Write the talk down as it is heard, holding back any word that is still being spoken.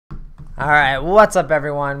All right, what's up,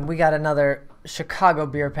 everyone? We got another Chicago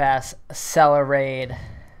Beer Pass Cellar raid.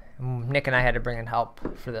 Nick and I had to bring in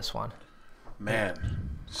help for this one.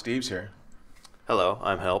 Man, Steve's here. Hello,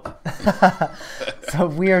 I'm Help. So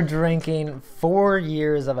we are drinking 4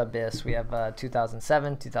 years of Abyss. We have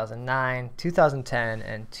 2007, 2009, 2010,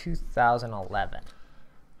 and 2011.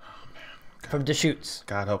 Oh, man. From Deschutes.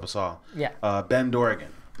 God help us all. Yeah. Bend,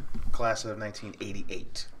 Oregon, class of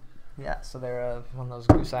 1988. Yeah, so they're one of those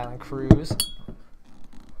Goose Island crews.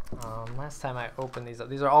 Last time I opened these up,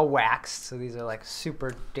 these are all waxed, so these are like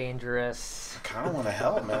super dangerous. I kind of want to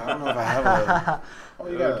help, man. I don't know if I have a... Oh,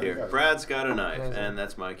 you got it. Brad's got a knife, and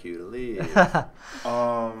that's my cue to leave.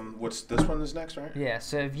 What's this one is next, right? Yeah,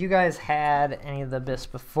 so if you guys had any of the Abyss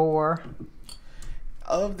before...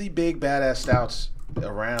 Of the big badass stouts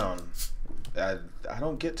around, I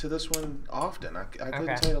don't get to this one often. I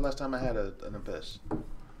couldn't tell you the last time I had an Abyss.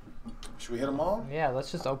 Should we hit them all? Yeah,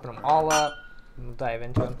 let's just open them all up. We'll dive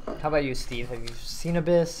into them. How about you, Steve? Have you seen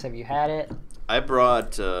Abyss? Have you had it? I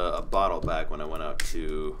brought a bottle back when I went out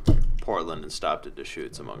to Portland and stopped at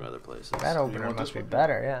Deschutes, among other places. That opener must be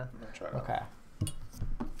better, yeah. Try it out. Okay.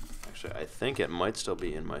 Actually, I think it might still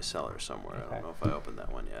be in my cellar somewhere. I don't know if I opened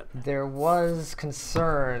that one yet. There was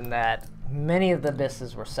concern that many of the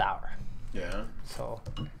Abysses were sour. Yeah. So,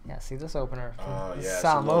 yeah, see this opener. Oh, The yeah.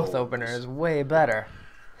 Salamoth opener is way better.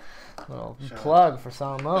 Little plug for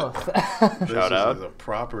Salamoth. Shout out. This is a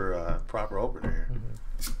proper opener here.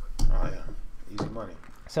 Oh, yeah. Easy money.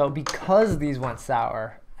 So because these went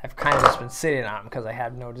sour, I've kind of just been sitting on them because I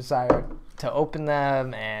had no desire to open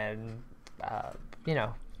them, and you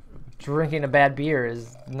know, drinking a bad beer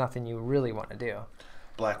is nothing you really want to do.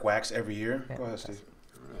 Black wax every year. Yeah, Go ahead, Steve.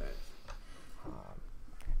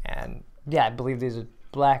 And yeah, I believe these are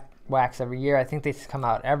black wax every year. I think they come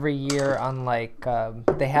out every year, unlike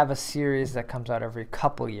they have a series that comes out every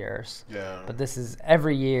couple years. Yeah. But this is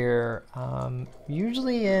every year,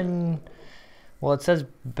 usually in, well, it says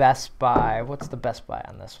Best Buy. What's the Best Buy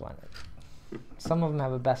on this one? Some of them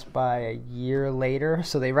have a Best Buy a year later,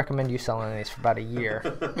 so they recommend you selling these for about a year.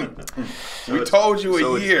 We told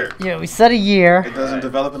you a year. Yeah, we said a year. It doesn't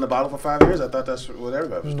develop in the bottle for 5 years? I thought that's what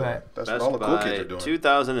everybody was doing. Right. That's Best what all the cool Buy, kids are doing.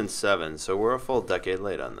 2007, so we're a full decade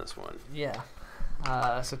late on this one. Yeah.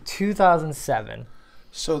 So 2007.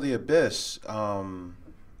 So the Abyss,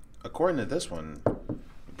 according to this one,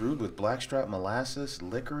 brewed with blackstrap molasses,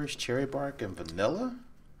 licorice, cherry bark, and vanilla.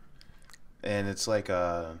 And it's like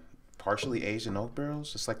partially aged in oak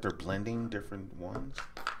barrels. It's like they're blending different ones.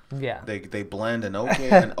 Yeah. They blend an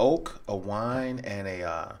oak, a wine, and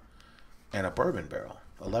a bourbon barrel.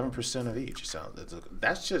 11% of each.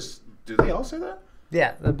 That's just. Do they all say that?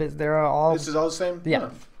 Yeah, they're all. This is all the same. Yeah.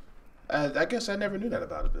 Huh. I guess I never knew that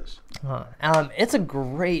about Abyss. It's a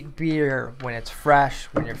great beer when it's fresh,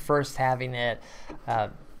 when you're first having it.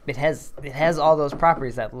 It has all those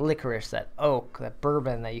properties, that licorice, that oak, that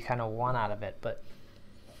bourbon that you kind of want out of it. But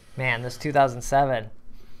man, this 2007,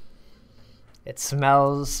 it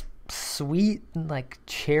smells sweet and like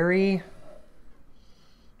cherry.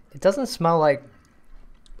 It doesn't smell like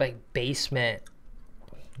basement,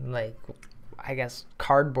 like I guess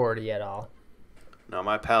cardboardy at all. Now,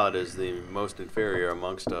 my palate is the most inferior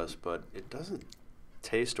amongst us, but it doesn't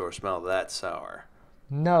taste or smell that sour.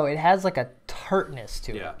 No, it has like a tartness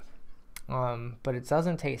to Yeah. it. But it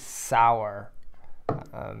doesn't taste sour.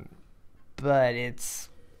 But it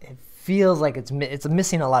feels like it's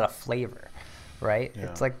missing a lot of flavor, right? Yeah.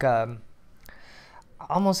 It's like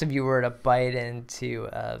almost if you were to bite into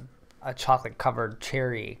a chocolate covered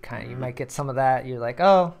cherry kind of, you might get some of that. You're like,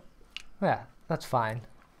 oh, yeah, that's fine.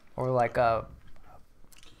 Or like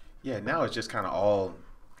Yeah, now it's just kind of all,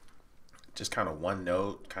 just kind of one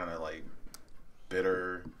note, kind of like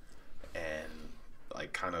bitter and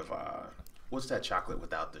like kind of what's that chocolate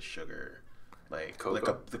without the sugar? Like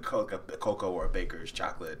Cocoa? a cocoa or a baker's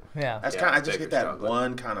chocolate. Yeah. That's Yeah, kind. I just baker's get that chocolate.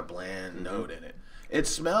 one kind of bland note in it. It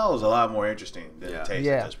smells a lot more interesting than it tastes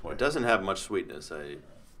Yeah. at this It point. doesn't have much sweetness. I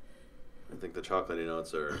think the chocolatey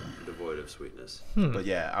notes are devoid of sweetness. But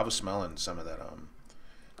yeah, I was smelling some of that.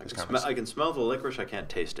 I can smell the licorice. I can't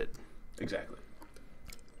taste it. Exactly.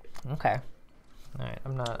 okay. All right,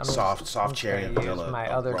 I'm Soft I'm cherry gonna and vanilla use my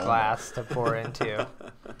other aroma. glass to pour into.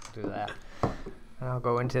 Do that. And I'll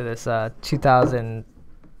go into this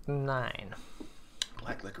 2009.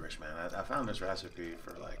 Black licorice, man. I found this recipe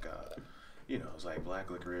for like, it's like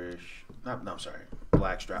black licorice. I'm sorry,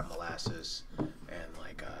 blackstrap molasses and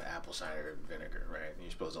like apple cider vinegar, right? And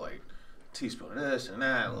you're supposed to like teaspoon of this and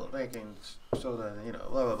that, a little baking soda,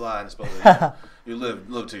 blah blah blah. And it's supposed to you live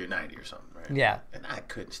till you're 90 or something, right? Yeah. And I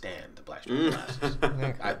couldn't stand the blackstrap molasses.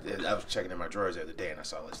 I was checking in my drawers the other day and I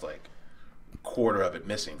saw this like quarter of it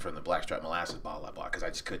missing from the blackstrap molasses bottle I bought because I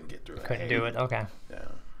just couldn't get through it. Couldn't do it. Okay. Yeah.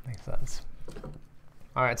 Makes sense.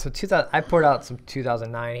 All right, so 2000. I poured out some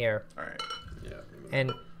 2009 here. All right. Yeah.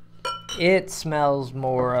 And it smells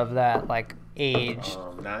more of that like aged.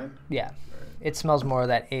 9? Yeah. It smells more of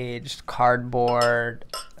that aged cardboard,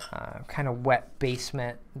 kind of wet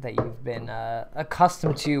basement that you've been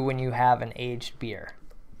accustomed to when you have an aged beer.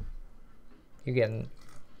 You're getting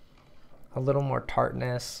a little more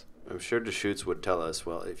tartness. I'm sure Deschutes would tell us,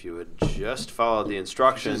 well, if you had just followed the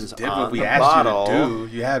instructions Just did on what we the asked bottle. you to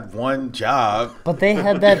do. You had one job. But they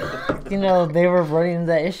had that, they were running into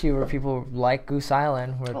that issue where people like Goose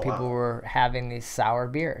Island, where people were having these sour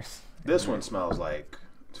beers. This one smells like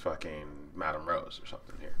fucking Madame Rose or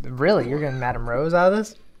something here. Really? You're getting Madame Rose out of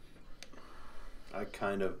this? I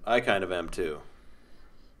kind of am too.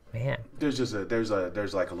 Man. There's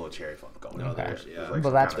like a little cherry funk going on. There's Like Well,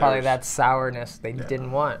 some that's kind of- probably that sourness they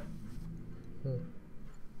didn't want.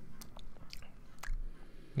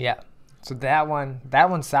 Yeah. So that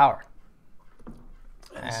one's sour.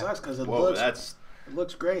 And it sucks because it That's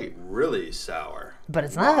looks great. really sour. But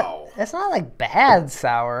it's Wow. not. It's not like bad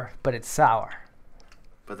sour, but it's sour.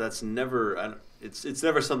 But that's never. It's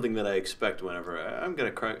never something that I expect whenever I'm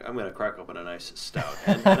gonna crack open a nice stout,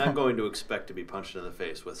 and I'm going to expect to be punched in the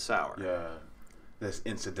face with sour. Yeah, this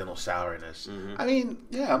incidental sourness. Mhm. I mean,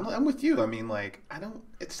 yeah, I'm with you. I mean, like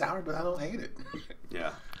it's sour, but I don't hate it.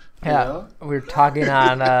 Yeah. Yeah, know? we were talking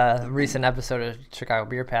on a recent episode of Chicago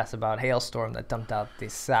Beer Pass about Hailstorm that dumped out the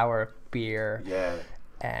sour beer. Yeah,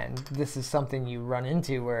 And this is something you run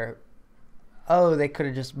into where, oh, they could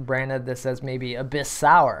have just branded this as maybe Abyss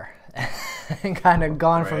Sour and kind of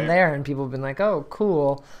gone from Right. there. And people have been like, oh,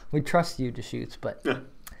 cool. We trust you, Deschutes. But,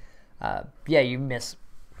 you miss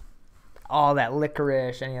all that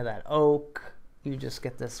licorice, any of that oak. You just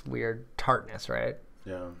get this weird tartness, right?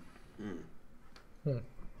 yeah.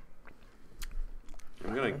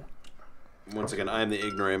 I'm gonna. Once again, I'm the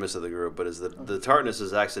ignoramus of the group, but is the tartness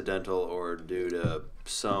is accidental or due to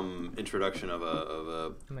some introduction of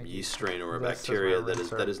a yeast strain or a This is bacteria my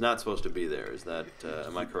research. that is not supposed to be there? Is that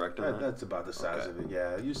am I correct on that? That's about the size of it.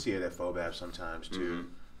 Yeah, you see it at FOBAB sometimes too,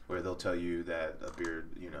 where they'll tell you that a beer,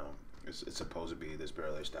 it's supposed to be this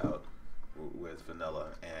barrel aged stout with vanilla,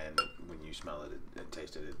 and when you smell it and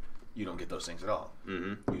taste it, you don't get those things at all.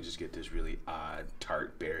 Mm-hmm. You just get this really odd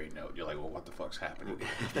tart berry note. You're like, well, what the fuck's happening?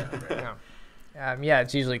 Right?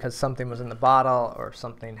 It's usually because something was in the bottle or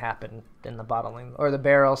something happened in the bottling or the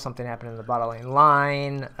barrel. Something happened in the bottling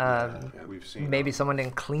line. We've seen Maybe someone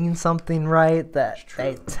didn't clean something right that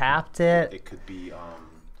they tapped it. It could be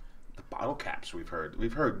the bottle caps. We've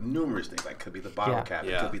heard numerous things. Like could be the bottle cap.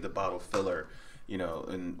 It Yeah. could be the bottle filler.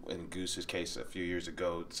 In Goose's case a few years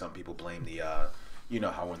ago, some people blame the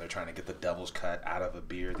how when they're trying to get the devil's cut out of a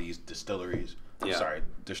beer, these distilleries. Yeah. Sorry,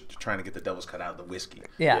 they're trying to get the devil's cut out of the whiskey.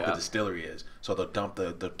 Yeah. The distillery is. So they'll dump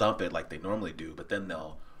it like they normally do, but then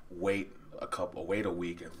they'll wait a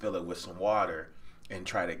week and fill it with some water and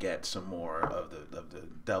try to get some more of the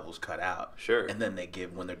devil's cut out. Sure. And then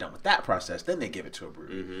when they're done with that process, then they give it to a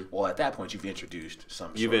brewery. Mm-hmm. Well, at that point, you've introduced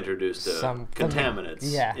some. You've introduced Some contaminants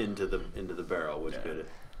yeah. into the barrel, which could.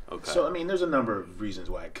 Okay. So I mean, there's a number of reasons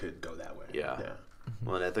why it could go that way. Yeah. Yeah.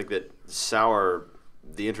 Well, and I think that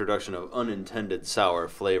the introduction of unintended sour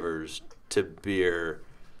flavors to beer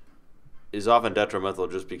is often detrimental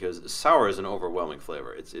just because sour is an overwhelming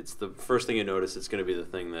flavor. It's the first thing you notice. It's going to be the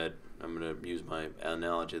thing that, I'm going to use my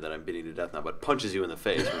analogy that I'm beating to death now, but punches you in the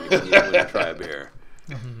face when you try a beer.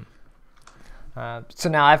 So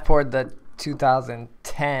now I've poured the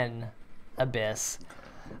 2010 Abyss.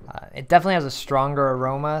 It definitely has a stronger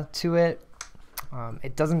aroma to it.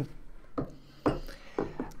 It doesn't.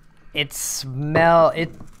 This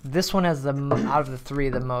one has out of the three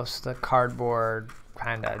the most cardboard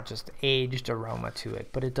kind of just aged aroma to it,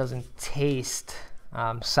 but it doesn't taste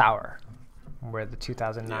sour. Where the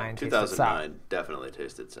 2009 tasted sour, 2009 definitely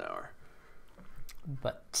tasted sour.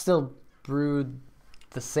 but still brewed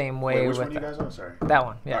the same way Wait, which with one you guys on? Sorry. that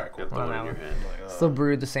one. Yeah, All right, cool. Got the on one that in your one. hand. Still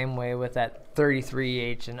brewed the same way with that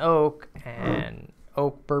 33H and oak and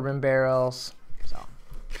oak bourbon barrels. So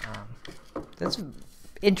that's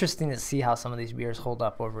interesting to see how some of these beers hold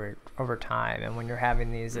up over time. And when you're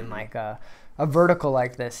having these in like a vertical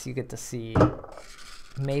like this, you get to see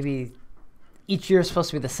maybe each year is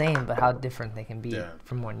supposed to be the same, but how different they can be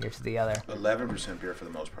from one year to the other. 11% beer for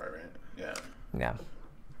the most part, right? Yeah. Yeah.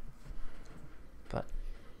 But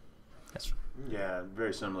that's Yeah,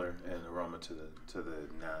 very similar in aroma to the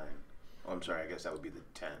 9. Oh, I'm sorry. I guess that would be the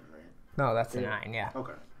 10, right? no, that's the 9. Yeah,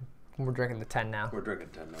 Okay. we're drinking the 10 now. We're drinking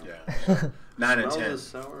 10 now. Yeah. So 9 and Smells 10. is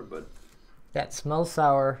sour, but That smells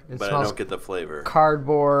sour. It but I smells don't get the flavor.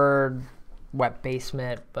 cardboard, wet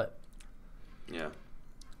basement, but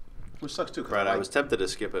Which sucks too. 'Cause Brad, I I was tempted to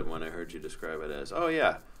skip it when I heard you describe it as, oh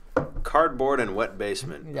yeah, cardboard and wet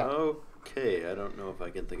basement. Yeah. Okay, I don't know if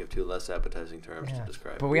I can think of two less appetizing terms to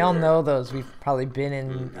describe. But we all beer. know those. We've probably been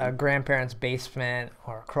in a grandparent's basement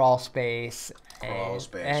or a crawl space.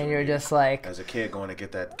 And you're just like, as a kid going to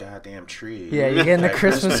get that goddamn tree. yeah, you're getting the That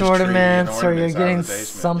Christmas tree ornaments, and or you're ornaments out of getting the basement,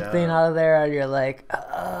 something yeah. out of there, and you're like,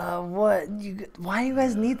 what? Why do you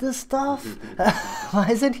guys need this stuff? Why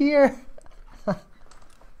is it here?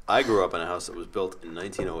 I grew up in a house that was built in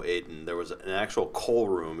 1908, and there was an actual coal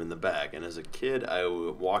room in the back. And as a kid, I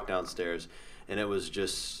would walk downstairs, and it was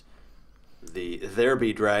just the There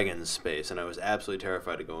Be Dragons space, and I was absolutely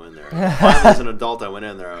terrified to go in there. And finally, as an adult, I went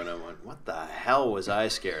in there, and I went, what the hell was I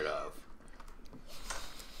scared of?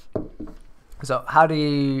 So how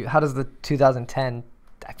does the 2010?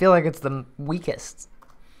 I feel like it's the weakest.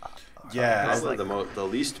 Yeah, It's the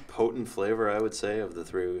least potent flavor, I would say, of the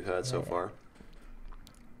three we've had so far.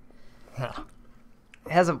 It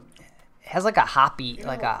has like a hoppy,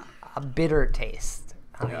 like a bitter taste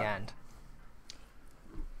on the end.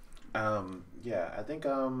 yeah, I think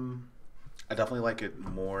I definitely like it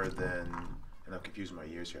more than, and I'm confusing my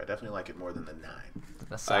years here. I definitely like it more than the 9.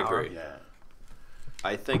 The sour. I agree. Yeah.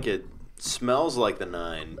 I think it smells like the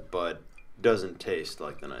 9, but doesn't taste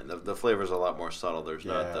like the 9. The flavor's a lot more subtle. There's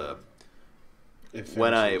not the...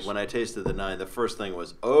 When I tasted the 9, the first thing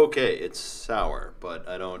was, okay, it's sour, but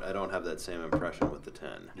I don't have that same impression with the 10.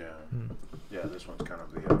 Yeah. Yeah, this one's kind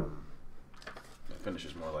of the, it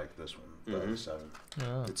finishes more like this one, the 7.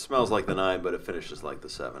 Oh. It smells like the 9, but it finishes like the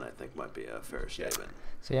 7, I think might be a fair statement.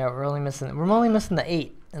 So yeah, we're only missing the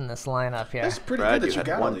 8 in this lineup here. That's pretty Brad, good you that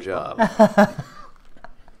you had got one it. job.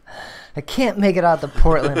 I can't make it out to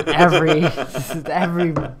Portland every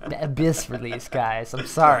Abyss release, guys. I'm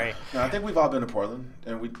sorry. No, I think we've all been to Portland,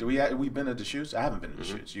 and we've been to Deschutes. I haven't been to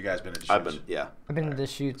Deschutes. You guys been to Deschutes? I've been to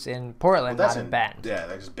Deschutes in Portland, not in Bend. Yeah,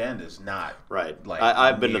 because Bend is not Right. like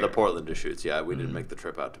I've been to the near. Portland Deschutes. Yeah, we didn't make the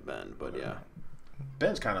trip out to Bend, but yeah.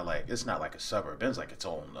 Bend's kind of like, it's not like a suburb. Bend's like its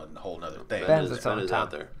own a whole nother thing. Bend's Bend its own is town.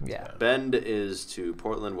 out there. Yeah. Bend is to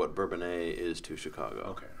Portland what Bourbonnais is to Chicago.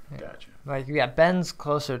 Okay, gotcha. Like, yeah, Bend's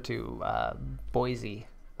closer to Boise,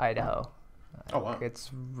 Idaho. Oh, wow.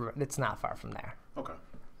 It's not far from there. Okay.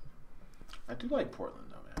 I do like Portland,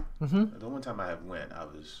 though, man. Mm-hmm. The one time I went, I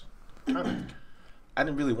was kind of... I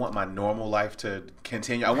didn't really want my normal life to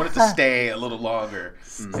continue. I wanted to stay a little longer.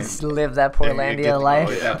 Just live that and Portlandia get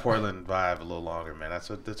life. that Portland vibe a little longer, man. That's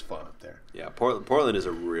fun up there. Yeah, Portland is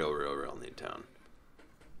a real neat town.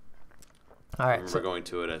 All When right. we're So, going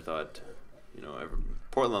to it, I thought,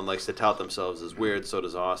 Portland likes to tout themselves as weird, so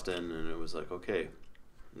does Austin, and it was like, okay,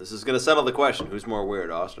 this is going to settle the question. Who's more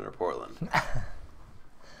weird, Austin or Portland?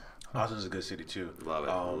 Austin's a good city, too. Love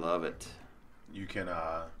it. Love it. You can,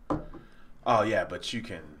 oh, yeah, but you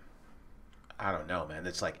can, I don't know, man.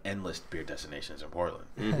 It's like endless beer destinations in Portland.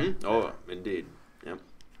 Mm-hmm. Oh, indeed. Yep.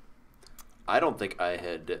 I think I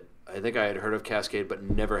had heard of Cascade, but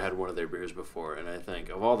never had one of their beers before. And I think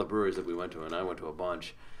of all the breweries that we went to, and I went to a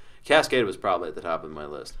bunch, Cascade was probably at the top of my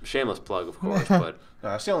list. Shameless plug, of course, but No,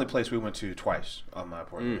 that's the only place we went to twice on my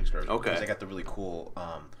Portland excursion. okay. Because they got the really cool,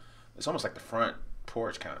 it's almost like the front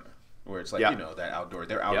porch kind of, where it's like, Yeah. that outdoor,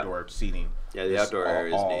 their outdoor seating. Yeah, the is outdoor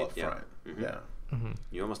area is all neat, up yeah. front. Mhm. Yeah.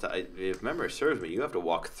 you almost, if memory serves me, you have to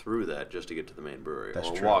walk through that just to get to the main brewery, That's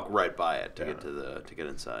or true. walk right by it to Yeah. get to get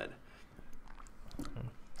inside.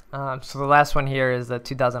 so the last one here is the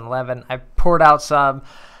 2011. I poured out some.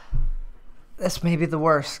 This may be the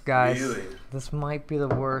worst, guys. Really? This might be the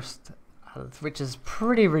worst, which is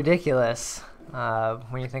pretty ridiculous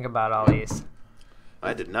when you think about all these.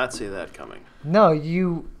 I did not see that coming. No,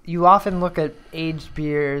 you often look at aged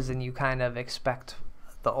beers and you kind of expect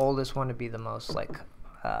the oldest one to be the most like.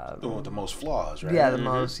 The one with the most flaws, right? Yeah, the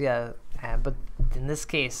most. Yeah, but in this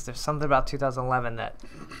case, there's something about 2011 that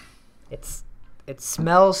it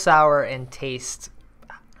smells sour and tastes.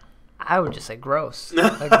 I would just say gross.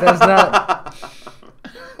 Like there's not.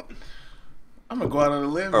 I'm going to go out on a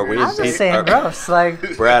limb. Are we here. I'm just saying gross.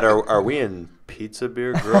 Like Brad, are we in pizza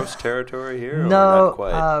beer gross territory here? Or no, not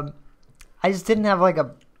quite? I just didn't have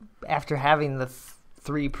after having the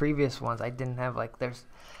 3 previous ones, I didn't have it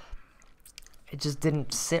just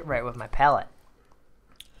didn't sit right with my palate.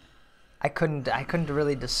 I couldn't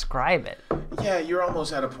really describe it. Yeah, you're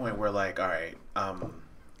almost at a point where all right, I'm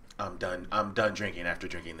done drinking after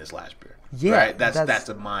drinking this last beer. Yeah, right? That's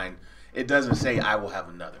a mind. It doesn't say I will have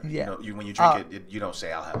another. Yeah. When you drink it, you don't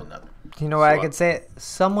say I'll have another. You know what I So, could say?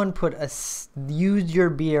 Someone used your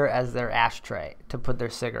beer as their ashtray to put their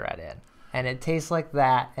cigarette in. and it tastes like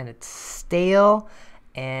that, and it's stale,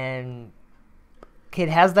 and it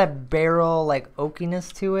has that barrel like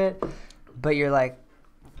oakiness to it, but you're like,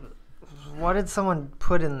 what did someone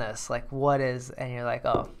put in this? Like, what is? And you're like,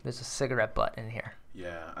 oh, there's a cigarette butt in here.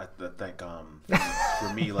 Yeah, I think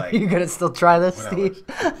for me, like, You gonna still try this, when I Steve?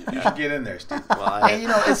 you should get in there, Steve. Well, And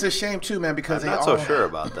it's a shame too, man, because I'm they not all so sure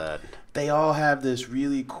about that. They all have this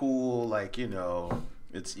really cool, like,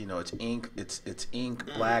 it's it's ink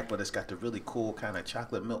black, but it's got the really cool kind of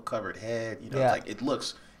chocolate milk covered head. Yeah. Like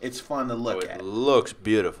it's fun to look at. It looks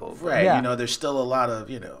beautiful. Right. Yeah. There's still a lot of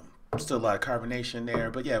carbonation there,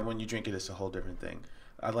 but yeah, when you drink it, it's a whole different thing.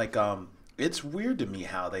 I like it's weird to me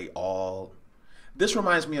how they all. This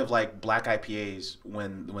reminds me of like black IPAs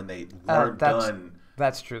when they weren't done.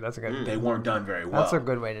 That's true. That's a good. They weren't done very well. That's a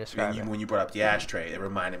good way to describe it. When you brought up the ashtray, it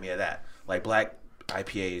reminded me of that. Like black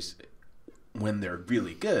IPAs, when they're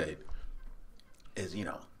really good, is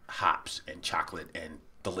hops and chocolate and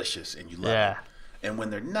delicious, and you love it. And when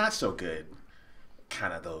they're not so good,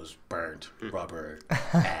 kind of those burnt rubber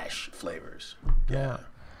ash flavors. Yeah.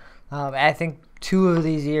 I think 2 of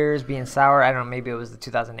these years being sour, I don't know, maybe it was the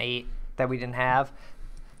 2008 that we didn't have,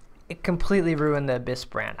 it completely ruined the Abyss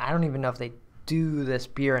brand. I don't even know if they do this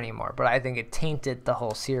beer anymore, but I think it tainted the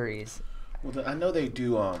whole series. Well, I know they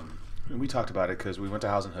do. We talked about it because we went to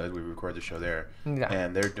House and Hood. We recorded the show there,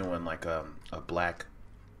 and they're doing like a black.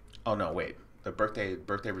 Oh no, wait, the birthday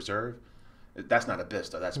Reserve. That's not Abyss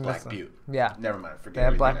though. That's Black Butte. Yeah. Never mind. Forget. They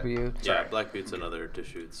have Black Butte. Yeah, Black Butte's another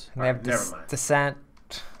Deschutes. And they have never mind. Descent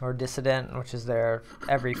or Dissident, which is there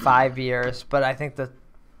every 5 years. But I think the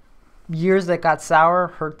years that got sour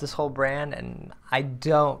hurt this whole brand, and I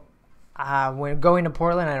don't. When going to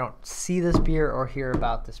Portland, I don't see this beer or hear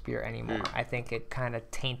about this beer anymore. I think it kind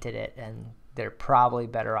of tainted it, and they're probably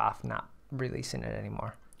better off not releasing it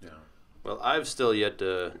anymore. Yeah. Well, I've still yet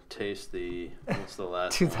to taste what's the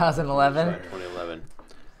last 2011? one? 2011.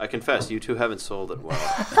 I confess, you two haven't sold it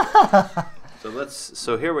well.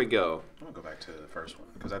 So here we go. I'm gonna go back to the first one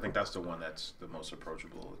because I think that's the one that's the most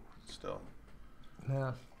approachable still.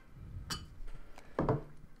 Yeah.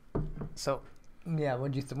 So, yeah,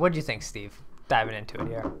 what'd you think, Steve? Diving into it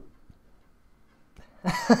here.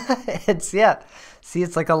 It's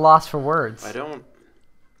like a loss for words. I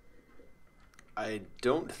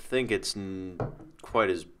don't think it's quite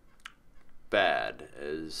as bad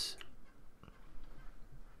as.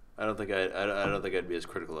 I don't think I'd be as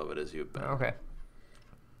critical of it as you've been. Okay.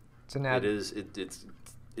 So now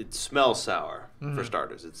it smells sour for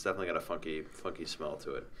starters. It's definitely got a funky smell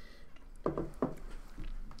to it.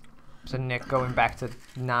 So Nick, going back to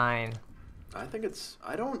 9. I think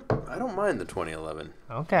I don't mind the 2011.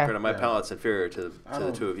 Okay. My palate's inferior to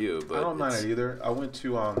the two of you, but I don't mind it either. I went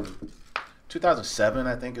to 2007.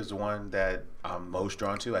 I think is the one that I'm most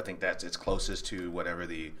drawn to. I think it's closest to whatever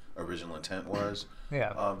the original intent was.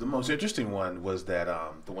 Yeah. The most interesting one was that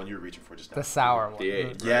the one you were reaching for just now. The sour one. the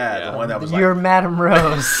 8. Yeah, the one that was You're Madame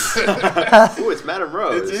Rose. Ooh, it's Madame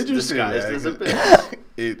Rose. It's interesting. Disguised as a bitch.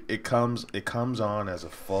 It comes on as a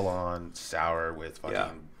full on sour with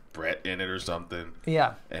fucking Brett in it or something.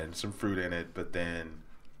 Yeah. And some fruit in it, but then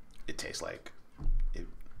it tastes like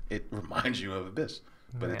it reminds you of Abyss,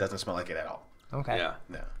 but it doesn't smell like it at all. Okay. Yeah.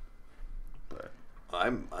 No. But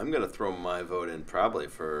I'm gonna throw my vote in probably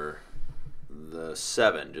for the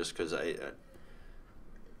 7, just because the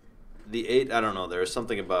 8. I don't know. There's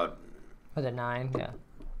something about. Was it 9? Yeah.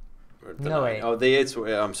 Or the No, 9. wait. Oh, the 8's.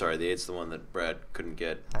 I'm sorry. The 8's the one that Brad couldn't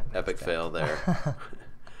get. That makes Epic sense. fail there.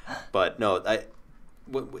 But no,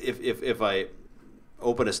 if I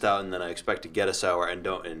open a stout and then I expect to get a sour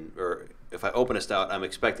or if I open a stout, I'm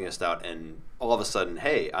expecting a stout, and all of a sudden,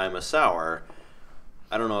 hey, I'm a sour.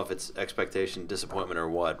 I don't know if it's expectation, disappointment, or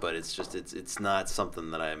what, but it's just it's not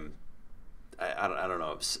something that I don't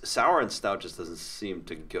know. Sour and stout just doesn't seem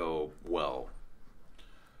to go well.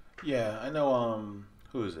 yeah, I know.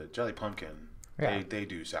 Who is it? Jelly Pumpkin. Yeah. They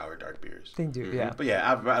do sour dark beers. They do, yeah. But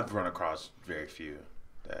yeah, I've run across very few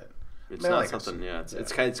that. It's Man, not like something. it's-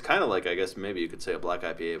 It's kind of like, I guess maybe you could say, a black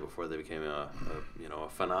IPA before they became a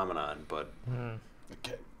phenomenon. But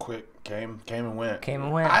Quick came and went. Came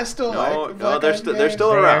and went. I still like. no, they're still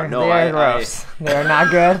They around. No, are gross. They're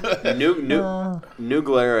not good. New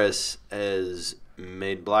Glarus has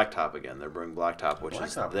made Blacktop again. They're brewing Blacktop,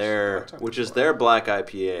 which is their black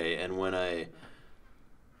IPA. And when I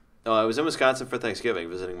was in Wisconsin for Thanksgiving,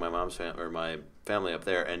 visiting my mom's my family up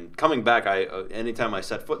there, and coming back, anytime I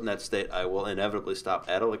set foot in that state, I will inevitably stop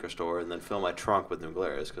at a liquor store and then fill my trunk with New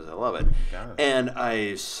Glarus because I love it. And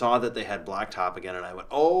I saw that they had Blacktop again, and I went,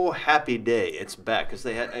 "Oh, happy day, it's back!" Because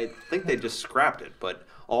I think they just scrapped it, but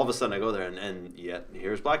all of a sudden I go there and yet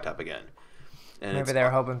here's Blacktop again. And Maybe they were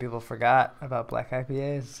hoping people forgot about black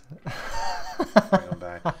IPAs. Bring them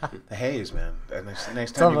back. The haze, man. The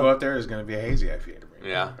next time you go up there, there's going to be a hazy IPA to bring.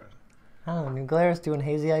 Yeah. Oh, New Glarus doing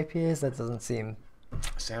hazy IPAs? That doesn't seem...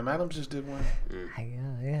 Sam Adams just did one.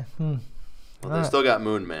 Yeah. Well, they still got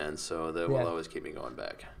Moon Man, so that will Yeah. always keep me going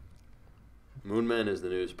back. Moon Man is the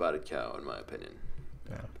new spotted cow, in my opinion.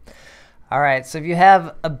 All right, so if you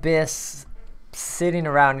have Abyss sitting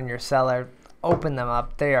around in your cellar, open them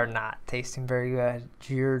up. They are not tasting very good.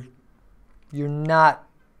 You're not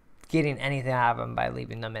getting anything out of them by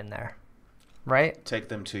leaving them in there, right? Take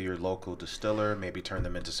them to your local distiller. Maybe turn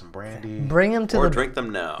them into some brandy. Bring them to Or drink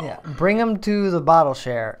them now. Yeah, bring them to the bottle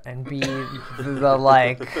share and be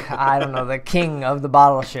the I don't know, the king of the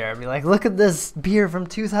bottle share. Be like, look at this beer from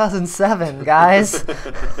 2007, guys.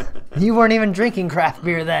 You weren't even drinking craft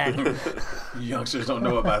beer then. You youngsters don't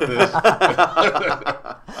know about this.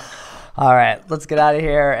 All right, let's get out of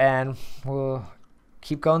here and we'll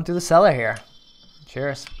keep going through the cellar here.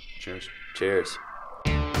 Cheers. Cheers. Cheers.